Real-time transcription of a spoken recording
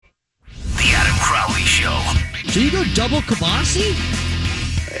So you go double Kibasi?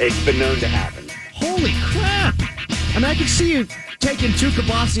 It's been known to happen. Holy crap! I mean, I could see you taking 2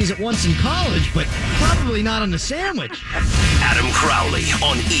 Kibasis at once in college, but probably not on the sandwich. Adam Crowley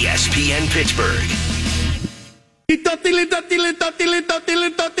on ESPN Pittsburgh.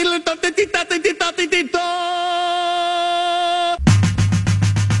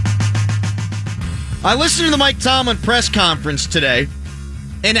 I listened to the Mike Tomlin press conference today,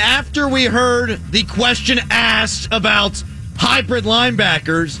 and after we heard the question asked about hybrid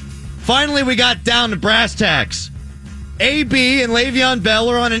linebackers, finally we got down to brass tacks. AB and Le'Veon Bell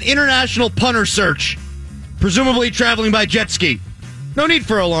are on an international punter search, presumably traveling by jet ski. No need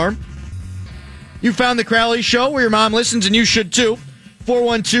for alarm. You found the Crowley Show where your mom listens, and you should too.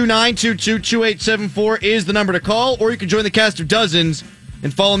 412-922-2874 is the number to call, or you can join the cast of dozens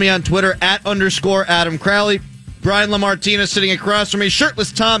and follow me on Twitter @_Adam Crowley. Brian LaMartina sitting across from me,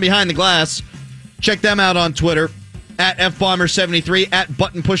 shirtless Tom behind the glass. Check them out on Twitter @FBomber73,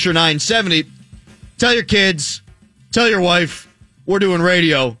 @ButtonPusher970. Tell your kids, tell your wife, we're doing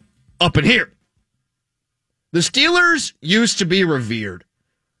radio up in here. The Steelers used to be revered.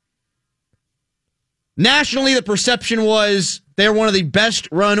 Nationally, the perception was they're one of the best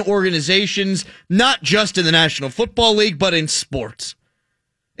run organizations, not just in the National Football League, but in sports.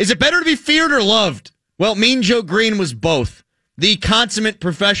 Is it better to be feared or loved? Well, Mean Joe Green was both. The consummate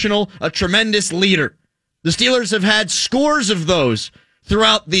professional, a tremendous leader. The Steelers have had scores of those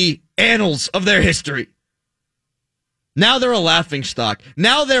throughout the annals of their history. Now they're a laughingstock.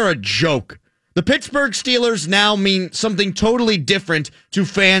 Now they're a joke. The Pittsburgh Steelers now mean something totally different to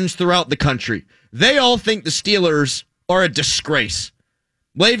fans throughout the country. They all think the Steelers are a disgrace.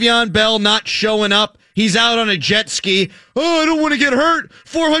 Le'Veon Bell not showing up. He's out on a jet ski. Oh, I don't want to get hurt.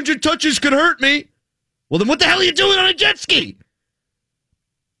 400 touches could hurt me. Well, then what the hell are you doing on a jet ski?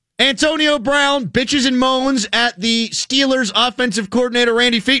 Antonio Brown bitches and moans at the Steelers offensive coordinator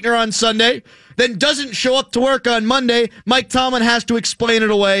Randy Fichtner on Sunday, then doesn't show up to work on Monday. Mike Tomlin has to explain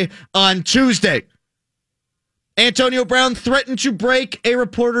it away on Tuesday. Antonio Brown threatened to break a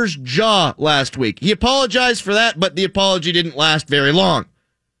reporter's jaw last week. He apologized for that, but the apology didn't last very long.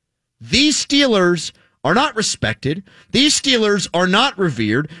 These Steelers are not respected. These Steelers are not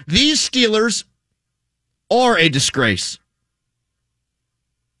revered. These Steelers are a disgrace.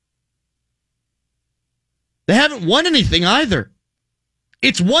 They haven't won anything either.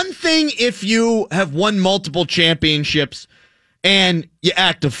 It's one thing if you have won multiple championships and you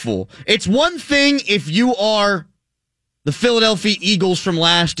act a fool. It's one thing if you are the Philadelphia Eagles from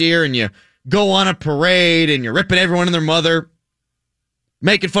last year and you go on a parade and you're ripping everyone and their mother,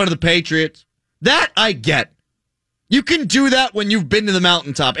 making fun of the Patriots. That I get. You can do that when you've been to the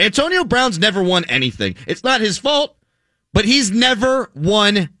mountaintop. Antonio Brown's never won anything. It's not his fault, but he's never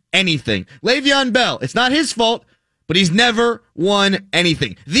won anything. Le'Veon Bell, it's not his fault, but he's never won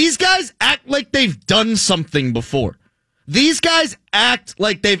anything. These guys act like they've done something before. These guys act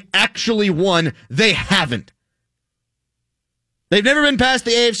like they've actually won. They haven't. They've never been past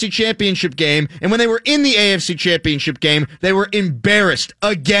the AFC Championship game, and when they were in the AFC Championship game, they were embarrassed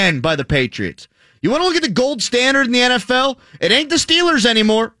again by the Patriots. You want to look at the gold standard in the NFL? It ain't the Steelers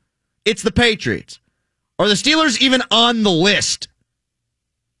anymore. It's the Patriots. Are the Steelers even on the list?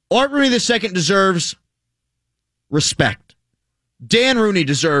 Art Rooney II deserves respect. Dan Rooney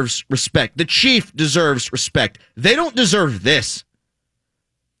deserves respect. The Chief deserves respect. They don't deserve this.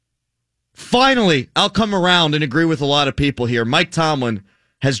 Finally, I'll come around and agree with a lot of people here. Mike Tomlin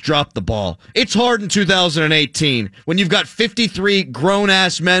has dropped the ball. It's hard in 2018 when you've got 53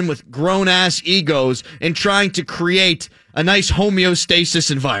 grown-ass men with grown-ass egos and trying to create a nice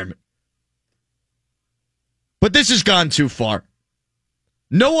homeostasis environment. But this has gone too far.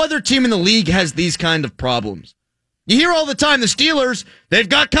 No other team in the league has these kind of problems. You hear all the time, the Steelers, they've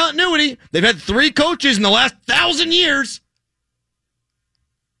got continuity. They've had 3 coaches in the last 1,000 years.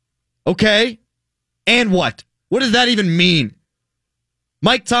 Okay, and what? What does that even mean?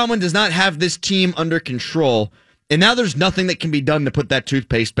 Mike Tomlin does not have this team under control, and now there's nothing that can be done to put that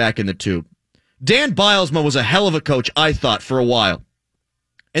toothpaste back in the tube. Dan Bilesma was a hell of a coach, I thought, for a while.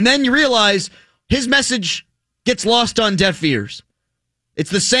 And then you realize his message gets lost on deaf ears.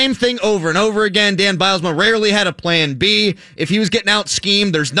 It's the same thing over and over again. Dan Bilesma rarely had a plan B. If he was getting out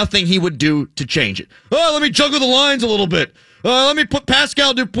schemed, there's nothing he would do to change it. Oh, let me juggle the lines a little bit. Let me put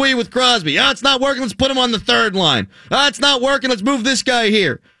Pascal Dupuis with Crosby. It's not working. Let's put him on the third line. It's not working. Let's move this guy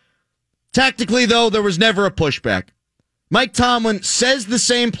here. Tactically, though, there was never a pushback. Mike Tomlin says the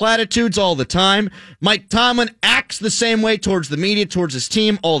same platitudes all the time. Mike Tomlin acts the same way towards the media, towards his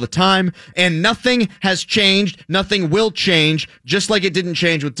team all the time. And nothing has changed. Nothing will change, just like it didn't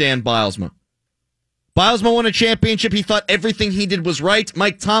change with Dan Bilesma. Bilesma won a championship. He thought everything he did was right.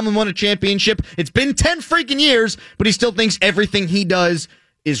 Mike Tomlin won a championship. It's been 10 freaking years, but he still thinks everything he does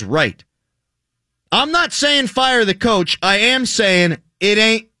is right. I'm not saying fire the coach. I am saying it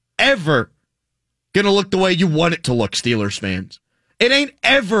ain't ever going to look the way you want it to look, Steelers fans. It ain't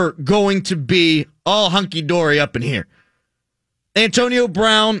ever going to be all hunky-dory up in here. Antonio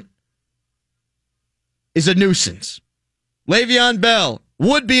Brown is a nuisance. Le'Veon Bell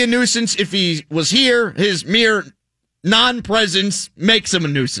would be a nuisance if he was here. His mere non-presence makes him a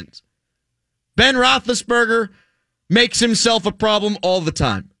nuisance. Ben Roethlisberger makes himself a problem all the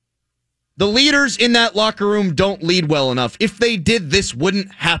time. The leaders in that locker room don't lead well enough. If they did, this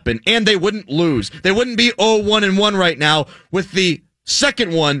wouldn't happen, and they wouldn't lose. They wouldn't be 0-1-1 right now, with the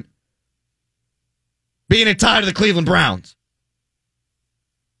second one being a tie to the Cleveland Browns.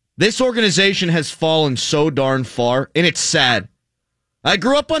 This organization has fallen so darn far, and it's sad. I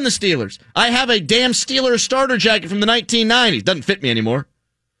grew up on the Steelers. I have a damn Steelers starter jacket from the 1990s. Doesn't fit me anymore.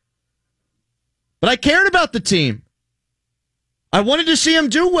 But I cared about the team. I wanted to see them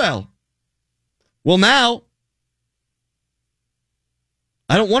do well. Well, now,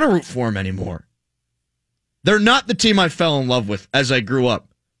 I don't want to root for them anymore. They're not the team I fell in love with as I grew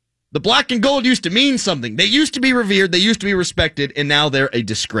up. The black and gold used to mean something. They used to be revered. They used to be respected, and now they're a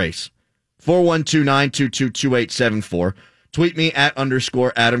disgrace. 412-922-2874. Tweet me at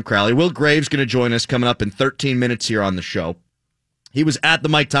 _Adam Crowley. Will Graves going to join us coming up in 13 minutes here on the show. He was at the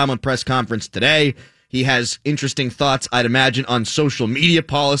Mike Tomlin press conference today. He has interesting thoughts, I'd imagine, on social media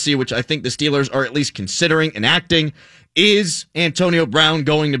policy, which I think the Steelers are at least considering enacting. Is Antonio Brown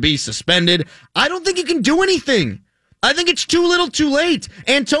going to be suspended? I don't think you can do anything. I think it's too little too late.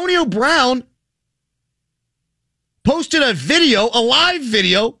 Antonio Brown posted a live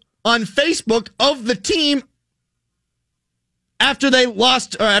video on Facebook of the team after they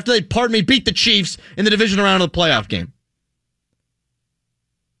beat the Chiefs in the divisional round of the playoff game.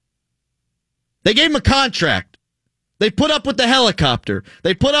 They gave him a contract. They put up with the helicopter.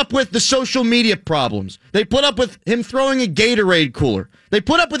 They put up with the social media problems. They put up with him throwing a Gatorade cooler. They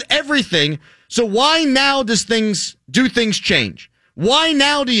put up with everything. So why now do things change? Why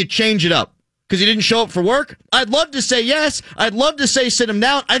now do you change it up? Because he didn't show up for work? I'd love to say yes. I'd love to say sit him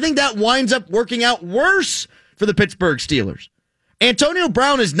down. I think that winds up working out worse for the Pittsburgh Steelers. Antonio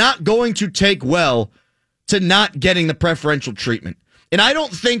Brown is not going to take well to not getting the preferential treatment. And I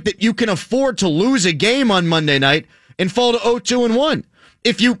don't think that you can afford to lose a game on Monday night and fall to 0-2-1.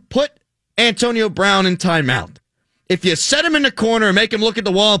 If you put Antonio Brown in timeout, if you set him in the corner and make him look at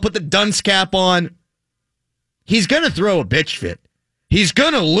the wall and put the dunce cap on, he's going to throw a bitch fit. He's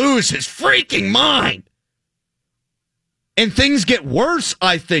going to lose his freaking mind. And things get worse,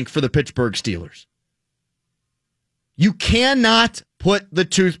 I think, for the Pittsburgh Steelers. You cannot put the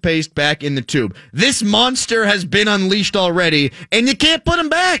toothpaste back in the tube. This monster has been unleashed already, and you can't put him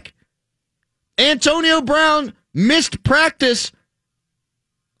back. Antonio Brown missed practice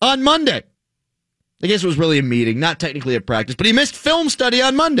on Monday. I guess it was really a meeting, not technically a practice, but he missed film study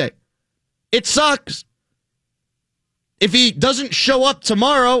on Monday. It sucks. If he doesn't show up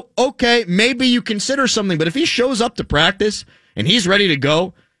tomorrow, okay, maybe you consider something, but if he shows up to practice and he's ready to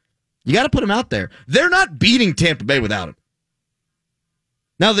go, you got to put him out there. They're not beating Tampa Bay without him.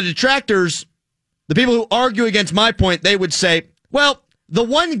 Now, the detractors, the people who argue against my point, they would say, well, the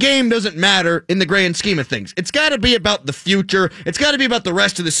one game doesn't matter in the grand scheme of things. It's got to be about the future. It's got to be about the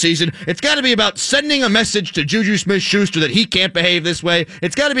rest of the season. It's got to be about sending a message to Juju Smith-Schuster that he can't behave this way.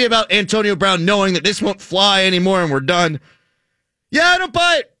 It's got to be about Antonio Brown knowing that this won't fly anymore and we're done. Yeah, I don't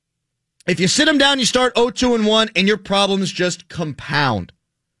buy it. If you sit him down, you start 0-2-1, and your problems just compound.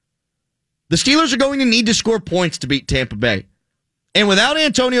 The Steelers are going to need to score points to beat Tampa Bay. And without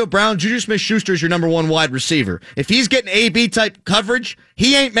Antonio Brown, Juju Smith-Schuster is your number one wide receiver. If he's getting A-B type coverage,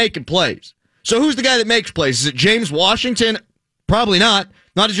 he ain't making plays. So who's the guy that makes plays? Is it James Washington? Probably not.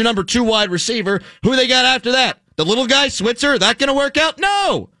 Not as your number two wide receiver. Who they got after that? The little guy, Switzer? That going to work out?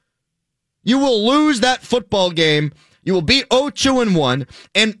 No! You will lose that football game. You will be 0-2-1.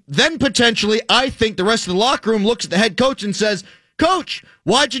 And then potentially, I think the rest of the locker room looks at the head coach and says, Coach,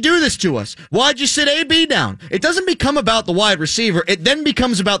 why'd you do this to us? Why'd you sit AB down? It doesn't become about the wide receiver. It then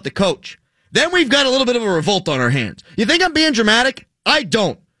becomes about the coach. Then we've got a little bit of a revolt on our hands. You think I'm being dramatic? I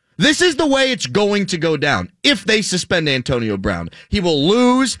don't. This is the way it's going to go down if they suspend Antonio Brown. He will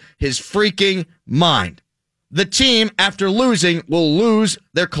lose his freaking mind. The team, after losing, will lose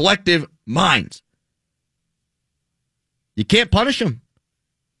their collective minds. You can't punish him.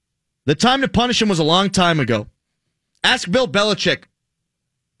 The time to punish him was a long time ago. Ask Bill Belichick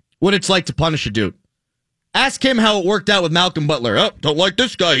what it's like to punish a dude. Ask him how it worked out with Malcolm Butler. Oh, don't like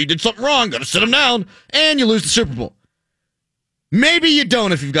this guy. He did something wrong. Got to sit him down. And you lose the Super Bowl. Maybe you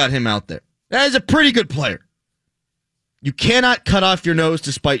don't if you've got him out there. That is a pretty good player. You cannot cut off your nose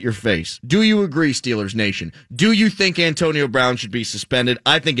to spite your face. Do you agree, Steelers Nation? Do you think Antonio Brown should be suspended?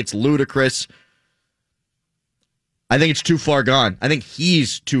 I think it's ludicrous. I think it's too far gone. I think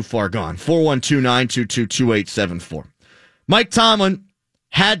he's too far gone. 412-922-2874. Mike Tomlin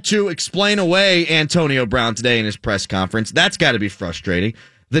had to explain away Antonio Brown today in his press conference. That's got to be frustrating.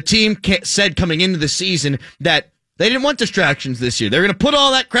 The team said coming into the season that they didn't want distractions this year. They're going to put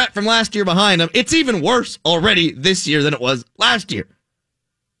all that crap from last year behind them. It's even worse already this year than it was last year.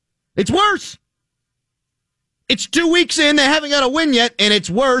 It's worse. It's 2 weeks in. They haven't got a win yet, and it's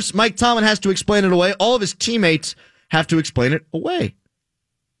worse. Mike Tomlin has to explain it away. All of his teammates have to explain it away.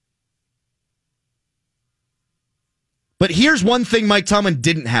 But here's one thing Mike Tomlin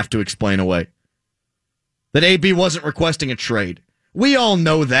didn't have to explain away. That AB wasn't requesting a trade. We all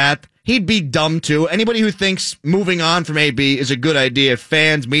know that. He'd be dumb too. Anybody who thinks moving on from AB is a good idea,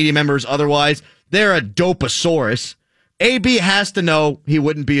 fans, media members, otherwise, they're a dopasaurus. AB has to know he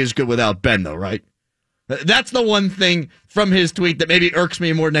wouldn't be as good without Ben, though, right? That's the one thing from his tweet that maybe irks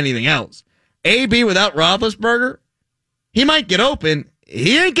me more than anything else. AB without Roethlisberger, he might get open.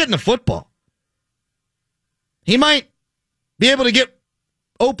 He ain't getting the football. He might be able to get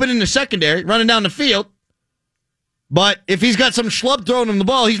open in the secondary, running down the field. But if he's got some schlub throwing him the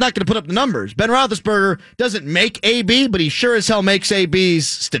ball, he's not going to put up the numbers. Ben Roethlisberger doesn't make AB, but he sure as hell makes AB's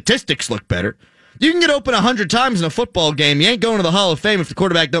statistics look better. You can get open 100 times in a football game. You ain't going to the Hall of Fame if the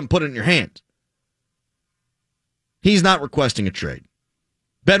quarterback doesn't put it in your hands. He's not requesting a trade.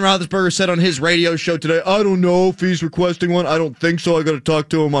 Ben Roethlisberger said on his radio show today, I don't know if he's requesting one. I don't think so. I got to talk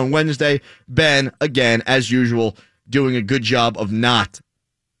to him on Wednesday. Ben, again, as usual, doing a good job of not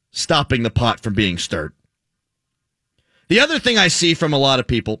stopping the pot from being stirred. The other thing I see from a lot of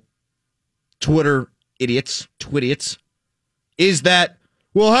people, Twitter idiots, twidiots, is that,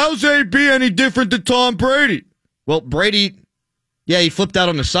 well, how's AB any different than Tom Brady? Well, Brady, yeah, he flipped out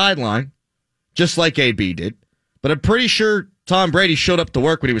on the sideline, just like AB did. But I'm pretty sure Tom Brady showed up to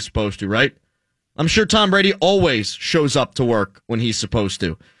work when he was supposed to, right? I'm sure Tom Brady always shows up to work when he's supposed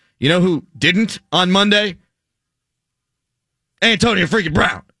to. You know who didn't on Monday? Antonio freaking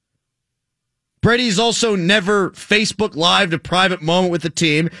Brown. Brady's also never Facebook Lived a private moment with the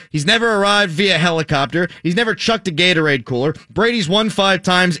team. He's never arrived via helicopter. He's never chucked a Gatorade cooler. Brady's won 5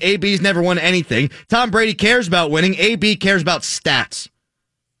 times. AB's never won anything. Tom Brady cares about winning. AB cares about stats.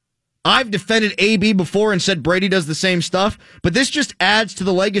 I've defended AB before and said Brady does the same stuff, but this just adds to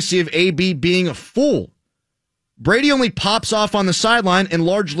the legacy of AB being a fool. Brady only pops off on the sideline and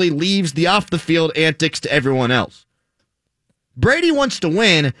largely leaves the off-the-field antics to everyone else. Brady wants to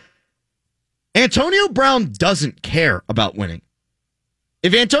win. Antonio Brown doesn't care about winning.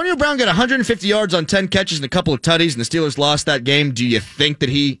 If Antonio Brown got 150 yards on 10 catches and a couple of tutties and the Steelers lost that game, do you think that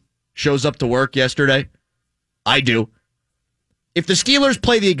he shows up to work yesterday? I do. If the Steelers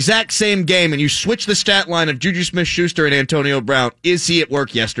play the exact same game and you switch the stat line of Juju Smith-Schuster and Antonio Brown, is he at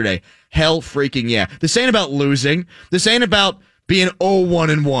work yesterday? Hell freaking yeah. This ain't about losing. This ain't about being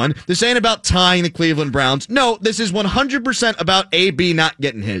 0-1-1. This ain't about tying the Cleveland Browns. No, this is 100% about AB not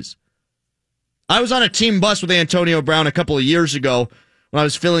getting his. I was on a team bus with Antonio Brown a couple of years ago when I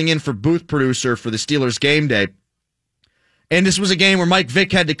was filling in for booth producer for the Steelers game day. And this was a game where Mike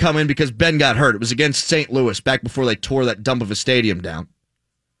Vick had to come in because Ben got hurt. It was against St. Louis back before they tore that dump of a stadium down.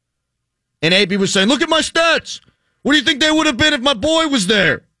 And AB was saying, look at my stats. What do you think they would have been if my boy was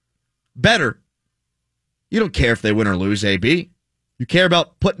there? Better. You don't care if they win or lose, AB. You care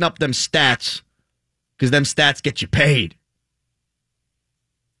about putting up them stats because them stats get you paid.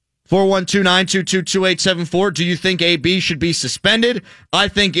 412-922-2874. Do you think AB should be suspended? I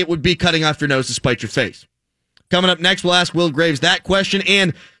think it would be cutting off your nose to spite your face. Coming up next, we'll ask Will Graves that question.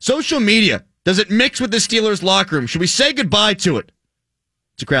 And social media, does it mix with the Steelers locker room? Should we say goodbye to it?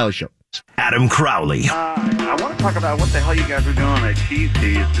 It's a Crowley Show. Adam Crowley. I want to talk about what the hell you guys are doing at Cheese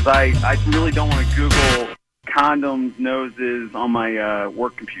Teas, because I really don't want to Google condoms, noses on my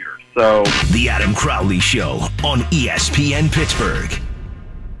work computer. So The Adam Crowley Show on ESPN Pittsburgh.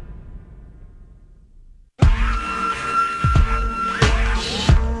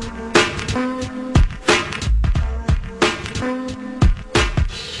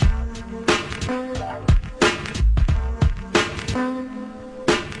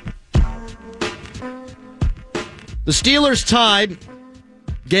 The Steelers tied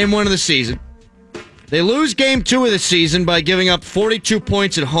game 1 of the season. They lose game 2 of the season by giving up 42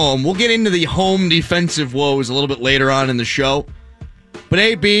 points at home. We'll get into the home defensive woes a little bit later on in the show. But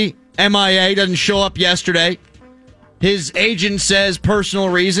AB MIA, doesn't show up yesterday. His agent says personal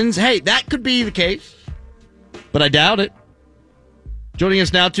reasons. Hey, that could be the case, but I doubt it. Joining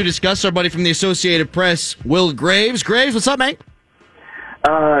us now to discuss, our buddy from the Associated Press, Will Graves. Graves, what's up, man?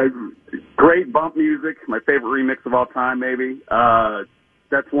 Great bump music. My favorite remix of all time, maybe.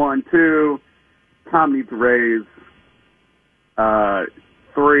 That's 1. 2, Tom needs a raise.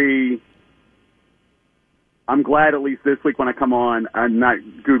 3, I'm glad at least this week when I come on, I'm not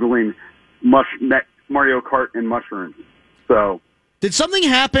Googling Mario Kart and mushrooms. So, did something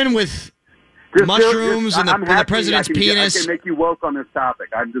happen with mushrooms and the president's penis? I can make you woke on this topic.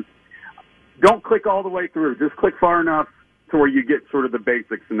 Don't click all the way through. Just click far enough to where you get sort of the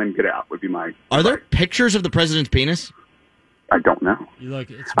basics and then get out would be my Are there pictures of the president's penis? I don't know. You like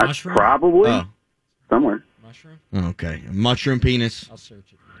it's mushroom? Probably somewhere. Mushroom? Okay. Mushroom penis. I'll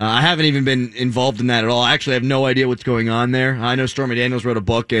search it. I haven't even been involved in that at all. I actually have no idea what's going on there. I know Stormy Daniels wrote a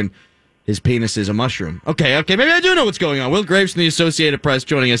book, and his penis is a mushroom. Okay, maybe I do know what's going on. Will Graves from the Associated Press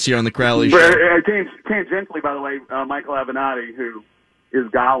joining us here on the Crowley Show. Tangentially, by the way, Michael Avenatti, who is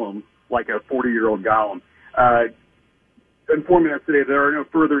Gollum, like a 40-year-old Gollum, informing us today there are no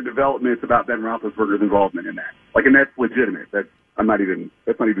further developments about Ben Roethlisberger's involvement in that. And that's legitimate. That's not even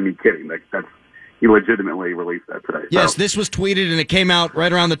me kidding. He legitimately released that today. Yes, this was tweeted, and it came out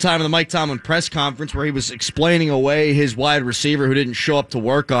right around the time of the Mike Tomlin press conference where he was explaining away his wide receiver who didn't show up to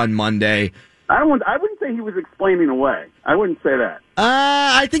work on Monday. I wouldn't say he was explaining away. I wouldn't say that.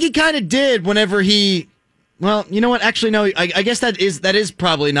 I think he kind of did whenever he... Well, you know what? Actually, no. I guess that is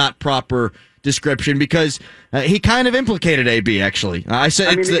probably not proper description because he kind of implicated AB. Actually, I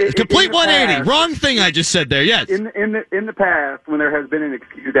said it's a complete 180. Past, wrong thing I just said there. Yes. In the past, when there has been an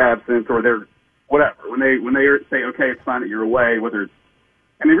excused absence or there, whatever, when they say okay, it's fine that you're away, whether it's,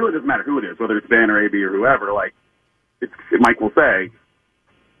 and it really doesn't matter who it is, whether it's Ben or AB or whoever. Mike will say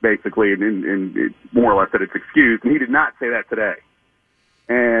basically, and it more or less that it's excused, and he did not say that today.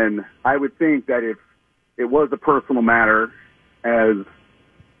 And I would think that if it was a personal matter, as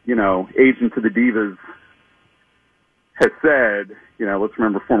Agent to the Divas has said, let's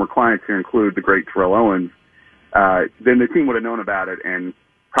remember former clients here include the great Terrell Owens, then the team would have known about it and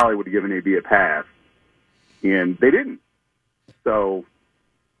probably would have given AB a pass. And they didn't. So,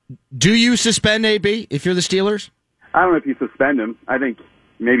 do you suspend AB if you're the Steelers? I don't know if you suspend him. I think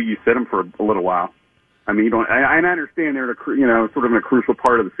maybe you sit him for a little while. I mean, you don't. I understand they're sort of in a crucial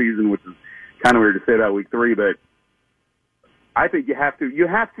part of the season, which is kind of weird to say about week 3, but I think you have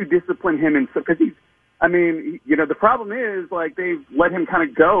to discipline him because the problem is they've let him kind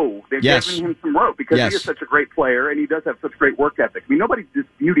of go. They've given him some rope because he is such a great player and he does have such great work ethic. I mean, nobody's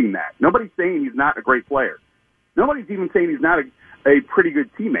disputing that. Nobody's saying he's not a great player. Nobody's even saying he's not a pretty good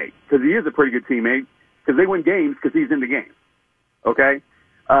teammate because he is a pretty good teammate because they win games because he's in the game. Okay?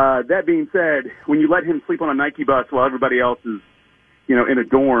 That being said, when you let him sleep on a Nike bus while everybody else is in a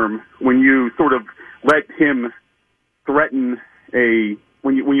dorm, when you sort of let him threaten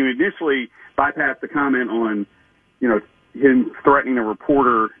when you initially bypass the comment on, him threatening a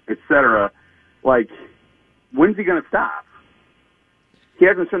reporter, etc., when's he going to stop? He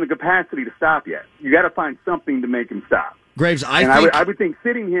hasn't shown the capacity to stop yet. You got to find something to make him stop. Graves, I would think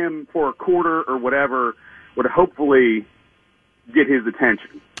sitting him for a quarter or whatever would hopefully get his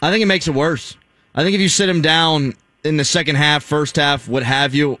attention. I think it makes it worse. I think if you sit him down in the second half, first half, what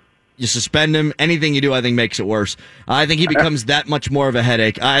have you, you suspend him. Anything you do, I think, makes it worse. I think he becomes that much more of a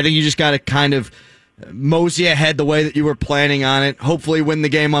headache. I think you just got to kind of mosey ahead the way that you were planning on it. Hopefully win the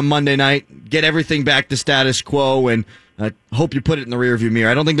game on Monday night, get everything back to status quo, and hope you put it in the rearview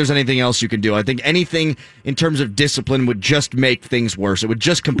mirror. I don't think there's anything else you can do. I think anything in terms of discipline would just make things worse. It would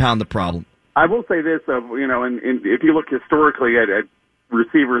just compound the problem. I will say this, and if you look historically at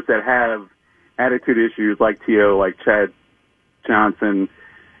receivers that have attitude issues like T.O., like Chad Johnson,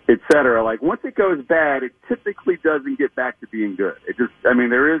 et cetera, once it goes bad, it typically doesn't get back to being good.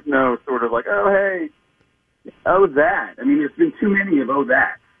 There is no sort of that. There's been too many of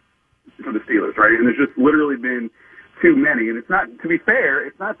that for the Steelers, right? And there's just literally been too many. And it's not, to be fair,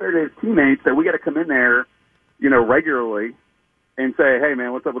 it's not fair to his teammates that we got to come in there, regularly and say, hey,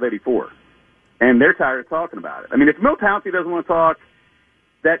 man, what's up with 84? And they're tired of talking about it. If Milt Pouncey doesn't want to talk,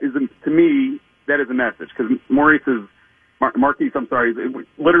 to me, that is a message. Because Marquise, is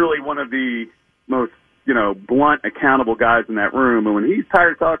literally one of the most, blunt, accountable guys in that room. And when he's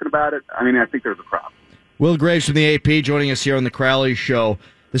tired of talking about it, I think there's a problem. Will Graves from the AP joining us here on the Crowley Show.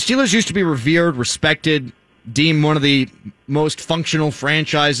 The Steelers used to be revered, respected, deemed one of the most functional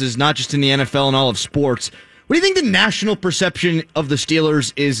franchises, not just in the NFL and all of sports. What do you think the national perception of the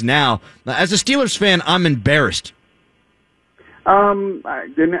Steelers is now? As a Steelers fan, I'm embarrassed. I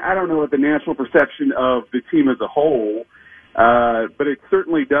don't know what the national perception of the team as a whole, but it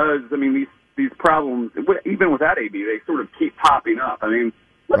certainly does. I mean, these problems, even without AB, they sort of keep popping up. I mean,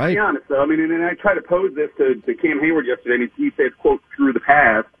 let's be honest, though. I mean, and I tried to pose this to Cam Hayward yesterday, and he said, quote, screw the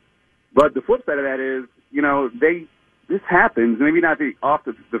past. But the flip side of that is, this happens. Maybe not off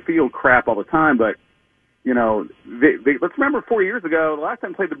the field crap all the time, but, let's remember 4 years ago, the last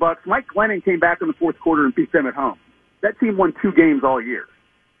time they played the Bucks, Mike Glennon came back in the fourth quarter and beat them at home. That team won 2 games all year.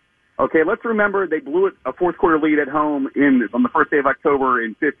 Okay, let's remember they blew a fourth quarter lead at home on the first day of October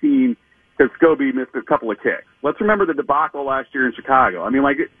in 15 because Scobie missed a couple of kicks. Let's remember the debacle last year in Chicago. I mean,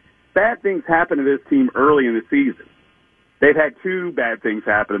 bad things happen to this team early in the season. They've had 2 bad things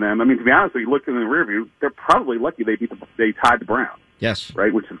happen to them. I mean, to be honest, if you look in the rearview, they're probably lucky they tied the Browns. Yes.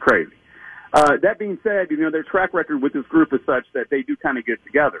 Right, which is crazy. That being said, their track record with this group is such that they do kind of get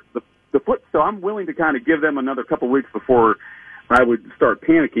together. So I'm willing to kind of give them another couple weeks before I would start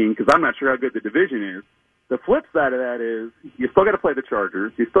panicking because I'm not sure how good the division is. The flip side of that is you still got to play the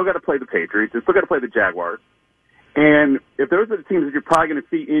Chargers, you still got to play the Patriots, you still got to play the Jaguars. And if those are the teams that you're probably going to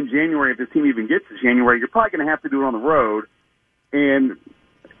see in January, if this team even gets to January, you're probably going to have to do it on the road. And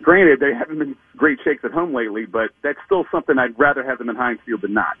granted, they haven't been great shakes at home lately, but that's still something I'd rather have them in Heinz Field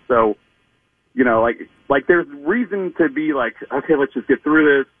than not. So, there's reason to be like, okay, let's just get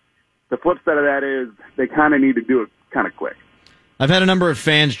through this. The flip side of that is they kind of need to do it kind of quick. I've had a number of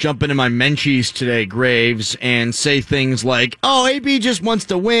fans jump into my Menchies today, Graves, and say things like, oh, AB just wants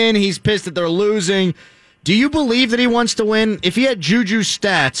to win. He's pissed that they're losing. Do you believe that he wants to win? If he had Juju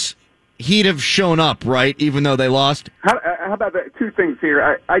stats, he'd have shown up, right, even though they lost? How about that? 2 things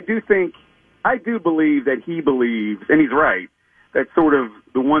here. I do believe that he believes, and he's right, that sort of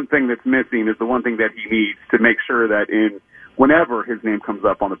the one thing that's missing is the one thing that he needs to make sure that whenever his name comes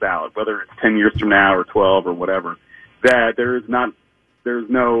up on the ballot, whether it's 10 years from now or 12 or whatever, that there's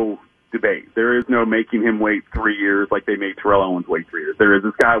no debate. There is no making him wait 3 years like they made Terrell Owens wait 3 years.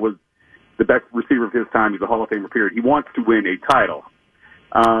 This guy was the best receiver of his time. He's a Hall of Famer, period. He wants to win a title.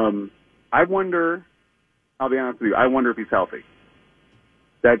 I wonder, I'll be honest with you, I wonder if he's healthy.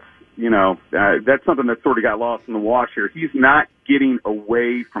 That's something that sort of got lost in the wash here. He's not getting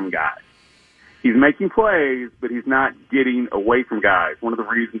away from guys. He's making plays, but he's not getting away from guys. One of the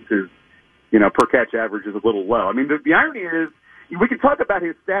reasons his, per catch average is a little low. I mean, the irony is, we can talk about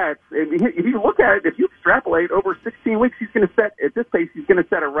his stats, and if you look at it, if you extrapolate over 16 weeks, he's going to set, at this pace, he's going to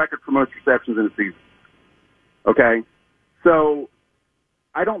set a record for most receptions in a season. Okay? So,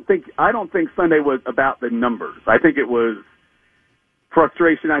 I don't think Sunday was about the numbers. I think it was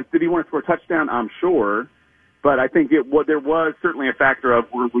frustration. Did he want to score a touchdown? I'm sure. But I think there was certainly a factor of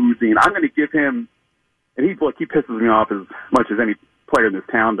we're losing. I'm going to give him, and he pisses me off as much as any player in this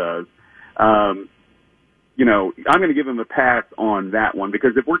town does. I'm going to give him a pass on that one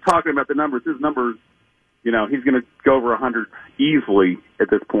because if we're talking about the numbers, his numbers, he's going to go over 100 easily at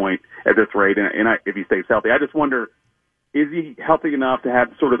this point, at this rate, and if he stays healthy. I just wonder, is he healthy enough to have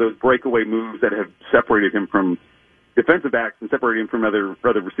sort of those breakaway moves that have separated him from defensive backs and separated him from other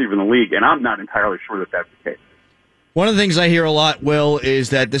receivers in the league? And I'm not entirely sure that that's the case. One of the things I hear a lot, Will,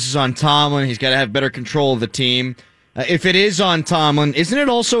 is that this is on Tomlin. He's got to have better control of the team. If it is on Tomlin, isn't it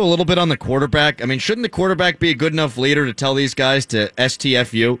also a little bit on the quarterback? I mean, shouldn't the quarterback be a good enough leader to tell these guys to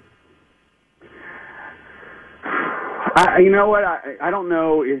STFU? You know what? I don't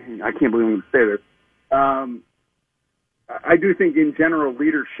know. I can't believe I'm going to say this. I do think in general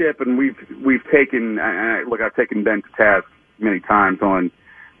leadership, and we've taken I've taken Ben to task many times on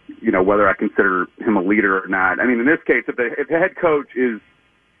whether I consider him a leader or not. I mean, in this case, if the head coach is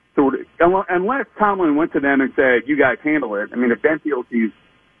sort of, unless Tomlin went to them and said, "You guys handle it." I mean, if Ben feels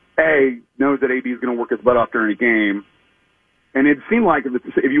knows that AB is going to work his butt off during a game, and it seemed like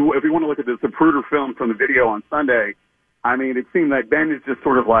if you want to look at the Zapruder film from the video on Sunday, I mean, it seemed like Ben is just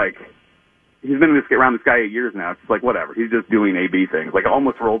sort of like. He's been around this guy 8 years now. It's just like, whatever. He's just doing AB things. Like, it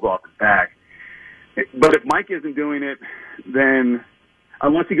almost rolls off his back. But if Mike isn't doing it, then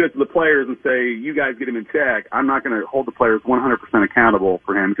unless he goes to the players and say, you guys get him in check, I'm not going to hold the players 100% accountable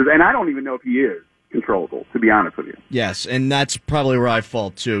for him. And I don't even know if he is controllable, to be honest with you. Yes, and that's probably where I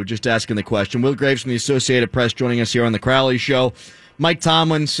fall, too, just asking the question. Will Graves from the Associated Press joining us here on the Crowley Show. Mike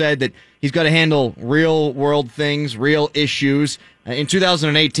Tomlin said that he's got to handle real-world things, real issues. In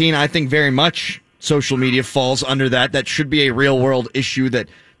 2018, I think very much social media falls under that. That should be a real-world issue that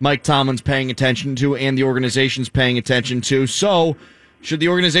Mike Tomlin's paying attention to and the organization's paying attention to. So, should the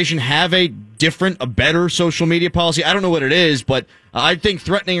organization have a better social media policy? I don't know what it is, but I think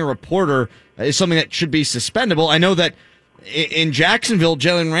threatening a reporter is something that should be suspendable. I know that in Jacksonville,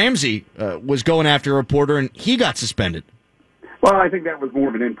 Jalen Ramsey was going after a reporter, and he got suspended. Well, I think that was more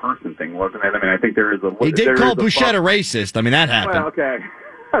of an in-person thing, wasn't it? I mean, I think there is a... He did call Bouchette a racist. I mean, that happened. Well, okay.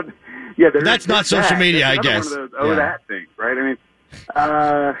 Yeah, that's not social media, I guess. One of those that things, right? I mean,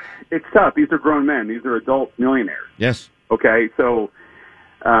 it's tough. These are grown men. These are adult millionaires. Yes. Okay, so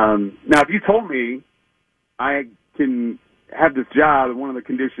now if you told me I can have this job and one of the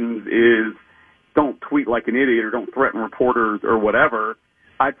conditions is don't tweet like an idiot or don't threaten reporters or whatever,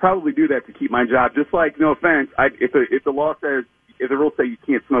 I'd probably do that to keep my job. Just like, no offense, if the law says, if the rules say you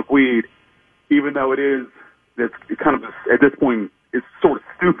can't smoke weed, even though that's kind of, at this point, it's sort of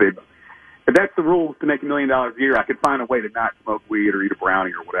stupid. If that's the rules to make $1 million a year, I could find a way to not smoke weed or eat a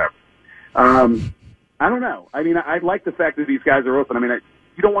brownie or whatever. I don't know. I mean, I like the fact that these guys are open. I mean,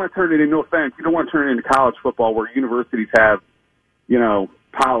 you don't want to turn it into, no offense, you don't want to turn it into college football where universities have,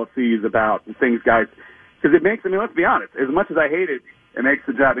 policies about the things guys, because it makes, I mean, let's be honest, as much as I hate it, it makes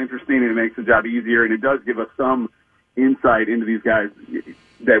the job interesting and it makes the job easier, and it does give us some insight into these guys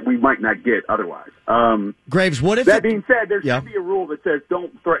that we might not get otherwise. Graves, what if... That being said, there should be a rule that says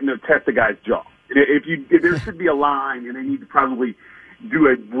don't threaten to test a guy's jaw. If there should be a line, and they need to probably do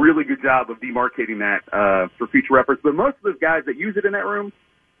a really good job of demarcating that for future reference. But most of those guys that use it in that room,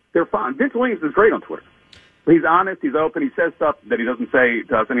 they're fine. Vince Williams is great on Twitter. He's honest, he's open, he says stuff that he doesn't say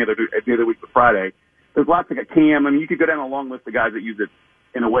to us any other week but Friday. There's lots of Cam. I mean, you could go down a long list of guys that use it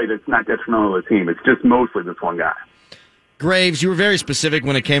in a way that's not detrimental to the team. It's just mostly this one guy. Graves, you were very specific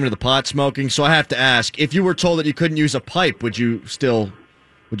when it came to the pot smoking, so I have to ask, if you were told that you couldn't use a pipe, would you still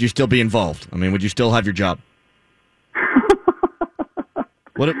be involved? I mean, would you still have your job?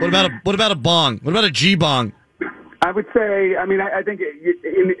 What about a bong? What about a G-bong? I would say, I mean, I think,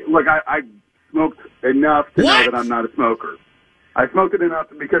 I smoked enough to know that I'm not a smoker. I smoked it enough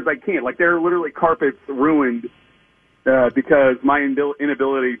because I can't. Like, there are literally carpets ruined because my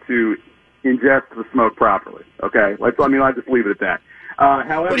inability to ingest the smoke properly. Okay? I'll just leave it at that.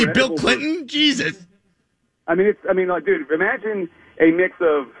 However, what are you, Bill Clinton? Jesus. Dude, imagine a mix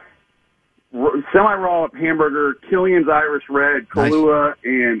of semi-raw hamburger, Killian's Irish Red, Kahlua,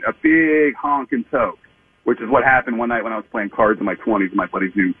 and a big honkin' toke, which is what happened one night when I was playing cards in my 20s in my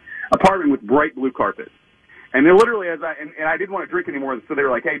buddy's new apartment with bright blue carpet. And then literally, and I didn't want to drink anymore, so they were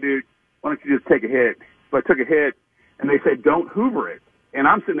like, hey, dude, why don't you just take a hit? So I took a hit, and they said, don't Hoover it. And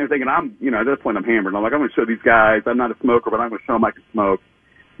I'm sitting there thinking, at this point I'm hammered. I'm like, I'm going to show these guys, I'm not a smoker, but I'm going to show them I can smoke.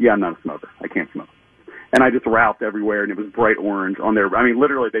 Yeah, I'm not a smoker. I can't smoke. And I just ralphed everywhere, and it was bright orange on there. I mean,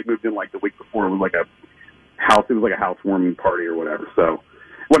 literally, they moved in like the week before. It was like a housewarming party or whatever. So,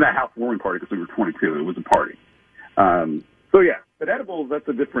 well, not a housewarming party because we were 22. It was a party. But edibles, that's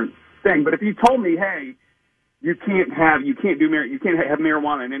a different thing. But if you told me, hey, you can't have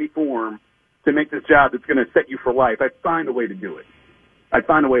marijuana in any form to make this job that's going to set you for life, I'd find a way to do it. I'd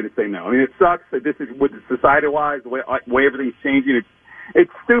find a way to say no. I mean, it sucks that this is, with society-wise, the way everything's changing.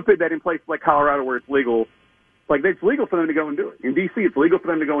 It's stupid that in places like Colorado where it's legal, like it's legal for them to go and do it. In D.C., it's legal for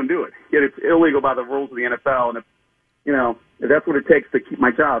them to go and do it. Yet it's illegal by the rules of the NFL. And if that's what it takes to keep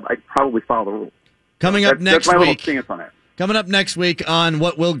my job, I'd probably follow the rules. That's my little stance on it. Coming up next week on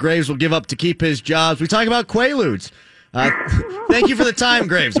what Will Graves will give up to keep his jobs, we talk about Quaaludes. Thank you for the time,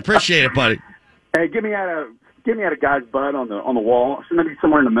 Graves. Appreciate it, buddy. Hey, get me out a guy's butt on the wall. Shouldn't I be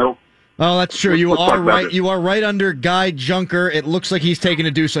somewhere in the middle? Oh, that's true. You are right. You are right under Guy Junker. It looks like he's taking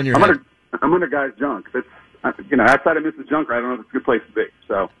a deuce on your head. I'm under Guy's junk. That's outside of Mrs. Junker, I don't know if it's a good place to be.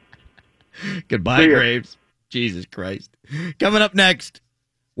 So, goodbye, Graves. Jesus Christ. Coming up next,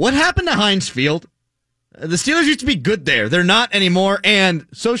 what happened to Heinz Field? The Steelers used to be good there. They're not anymore. And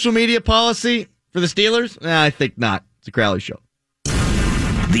social media policy for the Steelers? I think not. It's a Crowley Show.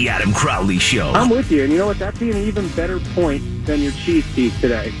 The Adam Crowley Show. I'm with you. And you know what? That'd be an even better point than your cheese teas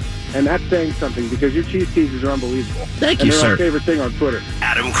today. And that's saying something because your cheese teasers are unbelievable. Thank you, sir. And they're my favorite thing on Twitter.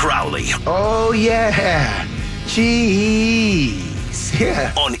 Adam Crowley. Oh, yeah. Cheese.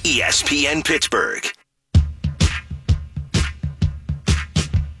 Yeah. On ESPN Pittsburgh.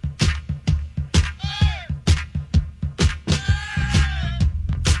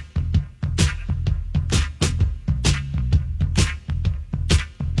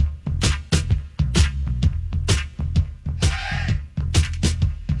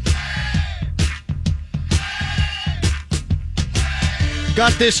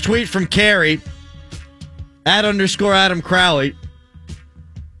 Got this tweet from Carrie, @_Adam Crowley.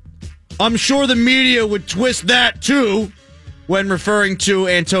 I'm sure the media would twist that too when referring to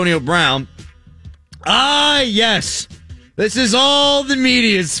Antonio Brown. Ah, yes. This is all the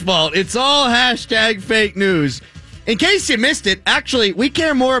media's fault. It's all #fake news. In case you missed it, actually, we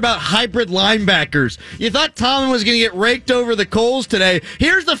care more about hybrid linebackers. You thought Tomlin was going to get raked over the coals today.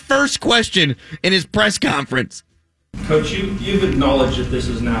 Here's the first question in his press conference. Coach, you've acknowledged that this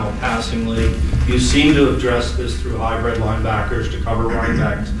is now a passing league. You seem to address this through hybrid linebackers to cover running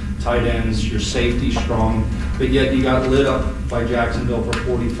backs, tight ends, your safety strong, but yet you got lit up by Jacksonville for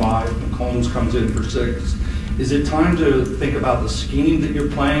 45. McCombs comes in for 6. Is it time to think about the scheme that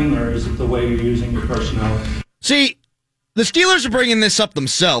you're playing, or is it the way you're using your personnel? See, the Steelers are bringing this up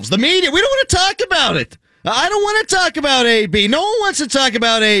themselves. The media, we don't want to talk about it. I don't want to talk about AB. No one wants to talk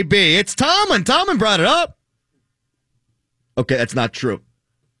about AB. It's Tomlin. Tomlin brought it up. Okay, that's not true.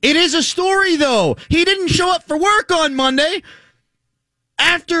 It is a story, though. He didn't show up for work on Monday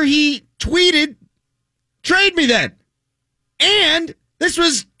after he tweeted, "Trade me then." And this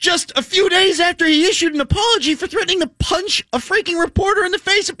was just a few days after he issued an apology for threatening to punch a freaking reporter in the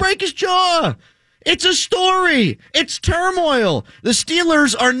face and break his jaw. It's a story. It's turmoil. The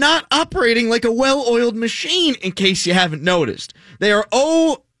Steelers are not operating like a well-oiled machine, in case you haven't noticed. They are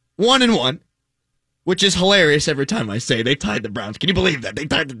 0-1-1, which is hilarious every time I say they tied the Browns. Can you believe that? They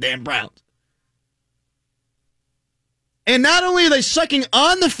tied the damn Browns. And not only are they sucking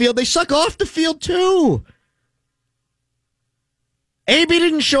on the field, they suck off the field too. AB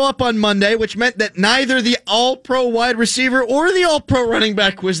didn't show up on Monday, which meant that neither the all-pro wide receiver or the all-pro running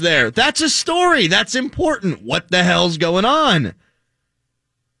back was there. That's a story. That's important. What the hell's going on?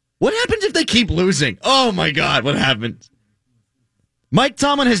 What happens if they keep losing? Oh, my God, what happens? Mike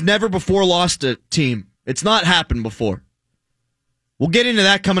Tomlin has never before lost a team. It's not happened before. We'll get into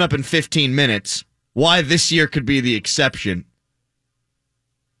that coming up in 15 minutes, why this year could be the exception.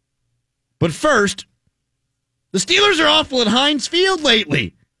 But first, the Steelers are awful at Heinz Field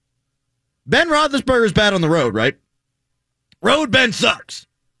lately. Ben Roethlisberger's bad on the road, right? Road Ben sucks.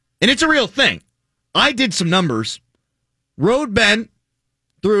 And it's a real thing. I did some numbers. Road Ben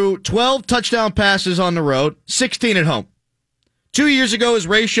threw 12 touchdown passes on the road, 16 at home. 2 years ago, his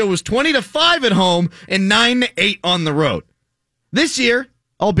ratio was 20-5 at home and 9-8 on the road. This year,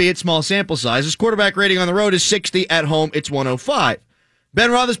 albeit small sample size, his quarterback rating on the road is 60. At home, it's 105. Ben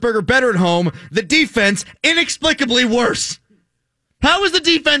Roethlisberger better at home. The defense, inexplicably worse. How is the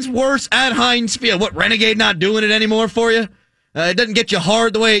defense worse at Heinz Field? What, Renegade not doing it anymore for you? It doesn't get you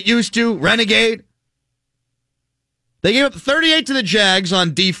hard the way it used to, Renegade? They gave up 38 to the Jags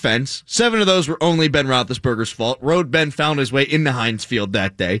on defense. 7 of those were only Ben Roethlisberger's fault. Road Ben found his way into Heinz Field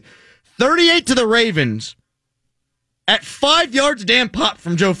that day. 38 to the Ravens at 5 yards damn pop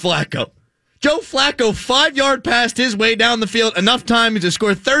from Joe Flacco. Joe Flacco 5-yard passed his way down the field, enough time to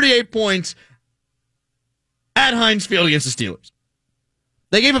score 38 points at Heinz Field against the Steelers.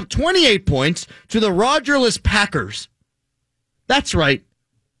 They gave up 28 points to the Rogerless Packers. That's right.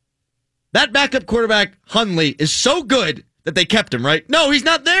 That backup quarterback, Hundley, is so good that they kept him, right? No, he's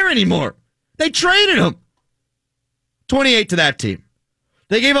not there anymore. They traded him. 28 to that team.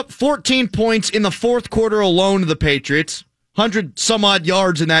 They gave up 14 points in the fourth quarter alone to the Patriots. 100-some-odd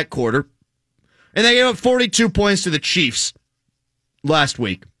yards in that quarter. And they gave up 42 points to the Chiefs last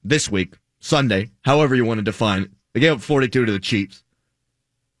week, this week, Sunday, however you want to define it. They gave up 42 to the Chiefs.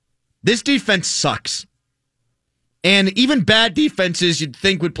 This defense sucks. And even bad defenses you'd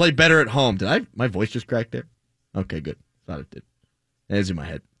think would play better at home. Did my voice just crack there? Okay, good. Thought it did. It is in my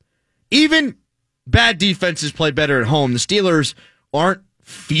head. Even bad defenses play better at home. The Steelers aren't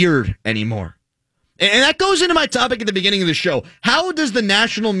feared anymore. And that goes into my topic at the beginning of the show. How does the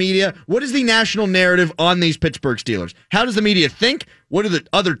national media, what is the national narrative on these Pittsburgh Steelers? How does the media think? What do the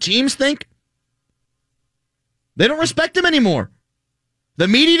other teams think? They don't respect them anymore. The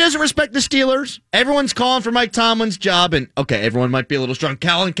media doesn't respect the Steelers. Everyone's calling for Mike Tomlin's job. And, okay, everyone might be a little strong.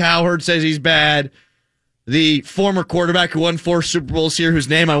 Colin Cowherd says he's bad. The former quarterback who won 4 Super Bowls here, whose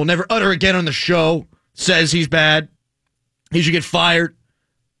name I will never utter again on the show, says he's bad. He should get fired.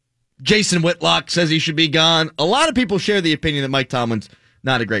 Jason Whitlock says he should be gone. A lot of people share the opinion that Mike Tomlin's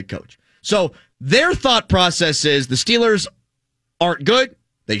not a great coach. So their thought process is the Steelers aren't good.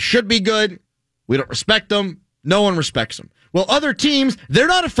 They should be good. We don't respect them. No one respects them. Well, other teams, they're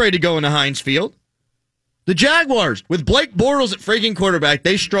not afraid to go into Heinz Field. The Jaguars, with Blake Bortles at freaking quarterback,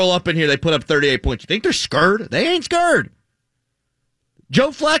 they stroll up in here, they put up 38 points. You think they're scared? They ain't scared. Joe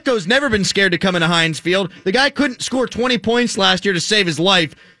Flacco's never been scared to come into Heinz Field. The guy couldn't score 20 points last year to save his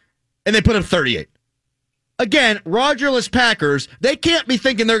life, and they put up 38. Again, Rogerless Packers, they can't be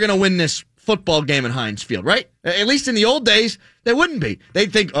thinking they're going to win this football game in Heinz Field, right? At least in the old days, they wouldn't be.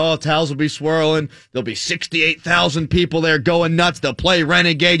 They'd think, oh, towels will be swirling. There'll be 68,000 people there going nuts. They'll play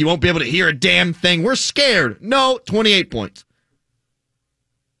Renegade. You won't be able to hear a damn thing. We're scared. No, 28 points.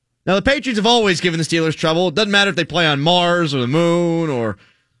 Now, the Patriots have always given the Steelers trouble. It doesn't matter if they play on Mars or the moon or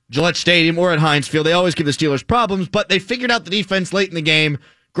Gillette Stadium or at Heinz Field. They always give the Steelers problems, but they figured out the defense late in the game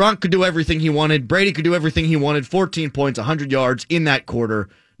Gronk could do everything he wanted. Brady could do everything he wanted. 14 points, 100 yards in that quarter.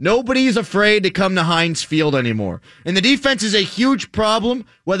 Nobody's afraid to come to Heinz Field anymore. And the defense is a huge problem,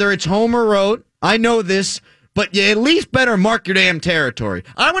 whether it's home or road. I know this, but you at least better mark your damn territory.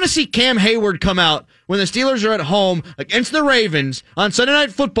 I want to see Cam Hayward come out when the Steelers are at home against the Ravens on Sunday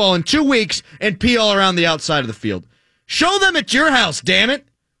Night Football in 2 weeks and pee all around the outside of the field. Show them at your house, damn it.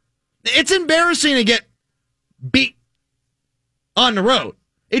 It's embarrassing to get beat on the road.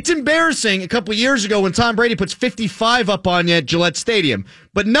 It's embarrassing a couple years ago when Tom Brady puts 55 up on you at Gillette Stadium.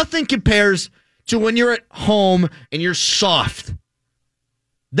 But nothing compares to when you're at home and you're soft.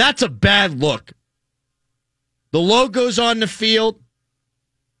 That's a bad look. The logo's on the field.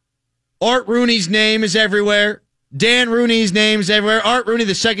 Art Rooney's name is everywhere. Dan Rooney's name's everywhere. Art Rooney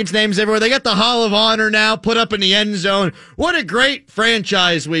II's name is everywhere. They got the Hall of Honor now put up in the end zone. What a great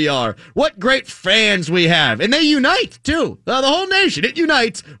franchise we are. What great fans we have. And they unite, too. The whole nation, it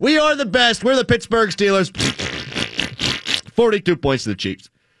unites. We are the best. We're the Pittsburgh Steelers. 42 points to the Chiefs.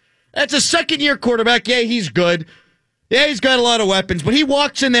 That's a second-year quarterback. Yeah, he's good. Yeah, he's got a lot of weapons, but he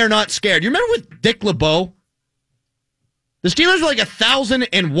walks in there not scared. You remember with Dick LeBeau? The Steelers were like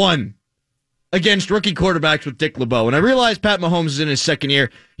 1,001 against rookie quarterbacks with Dick LeBeau. And I realize Pat Mahomes is in his second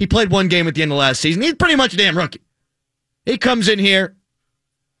year. He played one game at the end of last season. He's pretty much a damn rookie. He comes in here,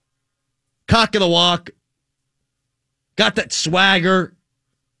 cock of the walk, got that swagger,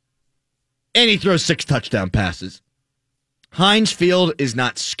 and he throws 6 touchdown passes. Heinz Field is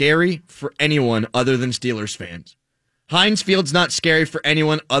not scary for anyone other than Steelers fans. Heinz Field's not scary for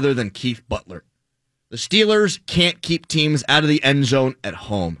anyone other than Keith Butler. The Steelers can't keep teams out of the end zone at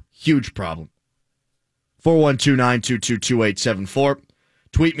home. Huge problem. 412-922-2874.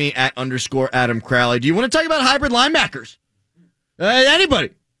 Tweet me at _Adam Crowley. Do you want to talk about hybrid linebackers? Anybody?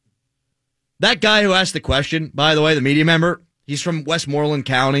 That guy who asked the question, by the way, the media member, he's from Westmoreland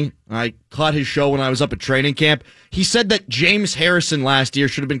County. I caught his show when I was up at training camp. He said that James Harrison last year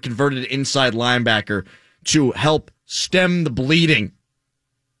should have been converted to inside linebacker to help stem the bleeding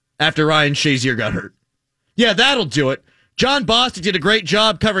after Ryan Shazier got hurt. Yeah, that'll do it. John Bostic did a great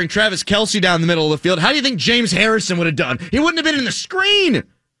job covering Travis Kelce down the middle of the field. How do you think James Harrison would have done? He wouldn't have been in the screen.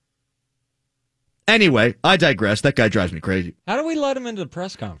 Anyway, I digress. That guy drives me crazy. How do we let him into the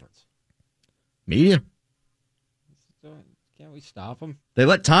press conference? Media. Can't we stop him? They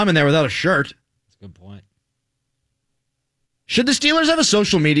let Tom in there without a shirt. That's a good point. Should the Steelers have a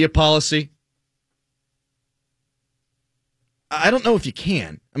social media policy? I don't know if you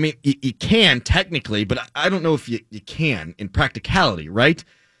can. I mean, you can technically, but I don't know if you can in practicality, right?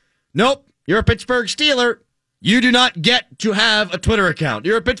 Nope. You're a Pittsburgh Steeler. You do not get to have a Twitter account.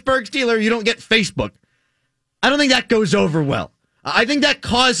 You're a Pittsburgh Steeler. You don't get Facebook. I don't think that goes over well. I think that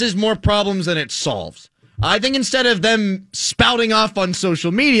causes more problems than it solves. I think instead of them spouting off on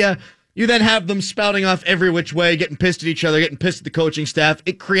social media, you then have them spouting off every which way, getting pissed at each other, getting pissed at the coaching staff.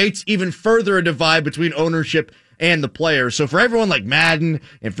 It creates even further a divide between ownership and the players. So for everyone like Madden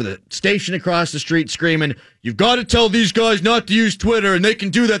and for the station across the street screaming, you've got to tell these guys not to use Twitter and they can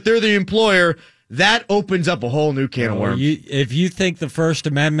do that, they're the employer, that opens up a whole new can of worms. If you think the First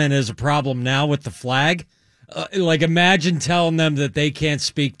Amendment is a problem now with the flag, imagine telling them that they can't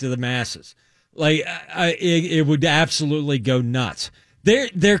speak to the masses. It would absolutely go nuts.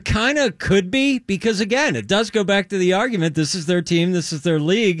 There kind of could be, because again, it does go back to the argument, this is their team, this is their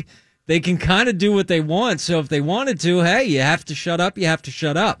league. They can kind of do what they want. So if they wanted to, hey, you have to shut up, you have to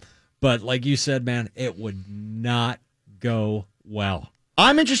shut up. But like you said, man, it would not go well.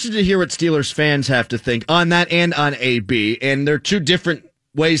 I'm interested to hear what Steelers fans have to think on that and on AB. And there are two different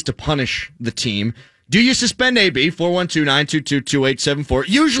ways to punish the team. Do you suspend AB? 412-922-2874.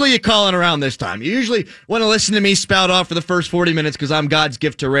 Usually you call it around this time. You usually want to listen to me spout off for the first 40 minutes because I'm God's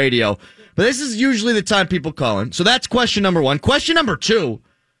gift to radio. But this is usually the time people call in. So that's question number one. Question number two,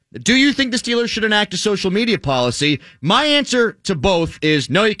 do you think the Steelers should enact a social media policy? My answer to both is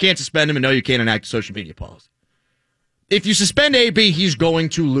no, you can't suspend him, and no, you can't enact a social media policy. If you suspend AB, he's going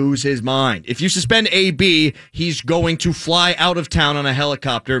to lose his mind. If you suspend AB, he's going to fly out of town on a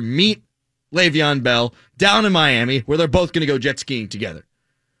helicopter, meet Le'Veon Bell down in Miami, where they're both going to go jet skiing together.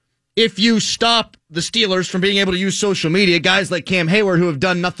 If you stop the Steelers from being able to use social media, guys like Cam Hayward who have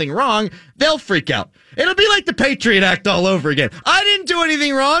done nothing wrong, they'll freak out. It'll be like the Patriot Act all over again. I didn't do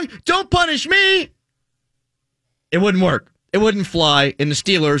anything wrong. Don't punish me. It wouldn't work. It wouldn't fly, and the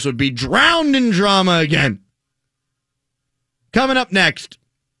Steelers would be drowned in drama again. Coming up next,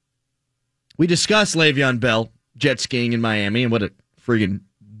 we discuss Le'Veon Bell jet skiing in Miami and what a friggin'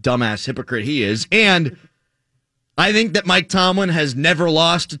 dumbass hypocrite he is. And I think that Mike Tomlin has never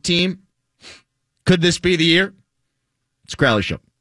lost a team. Could this be the year? It's Crowley Show.